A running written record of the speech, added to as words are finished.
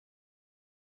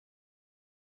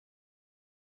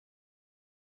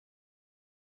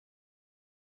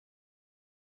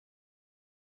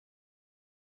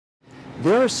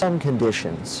There are some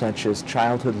conditions, such as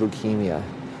childhood leukemia,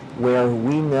 where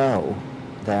we know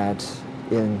that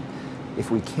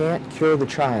if we can't cure the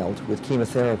child with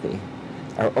chemotherapy,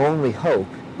 our only hope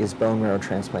is bone marrow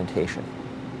transplantation.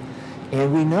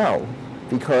 And we know,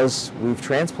 because we've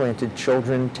transplanted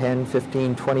children 10,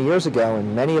 15, 20 years ago,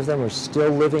 and many of them are still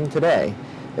living today,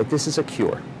 that this is a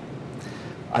cure.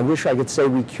 I wish I could say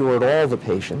we cured all the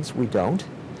patients. We don't.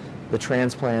 The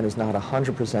transplant is not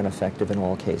 100% effective in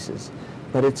all cases,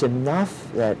 but it's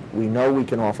enough that we know we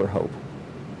can offer hope.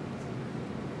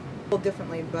 A little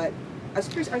differently, but I was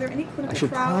curious, are there any clinical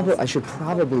trials? I should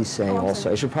probably say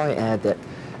also, I should probably add that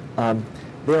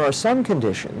there are some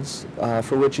conditions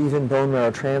for which even bone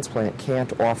marrow transplant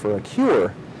can't offer a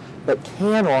cure, but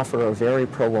can offer a very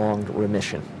prolonged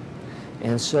remission.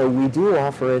 And so we do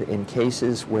offer it in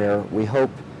cases where we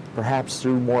hope, perhaps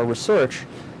through more research,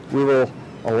 we will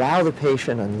allow the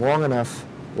patient a long enough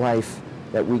life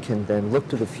that we can then look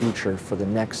to the future for the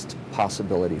next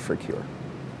possibility for cure.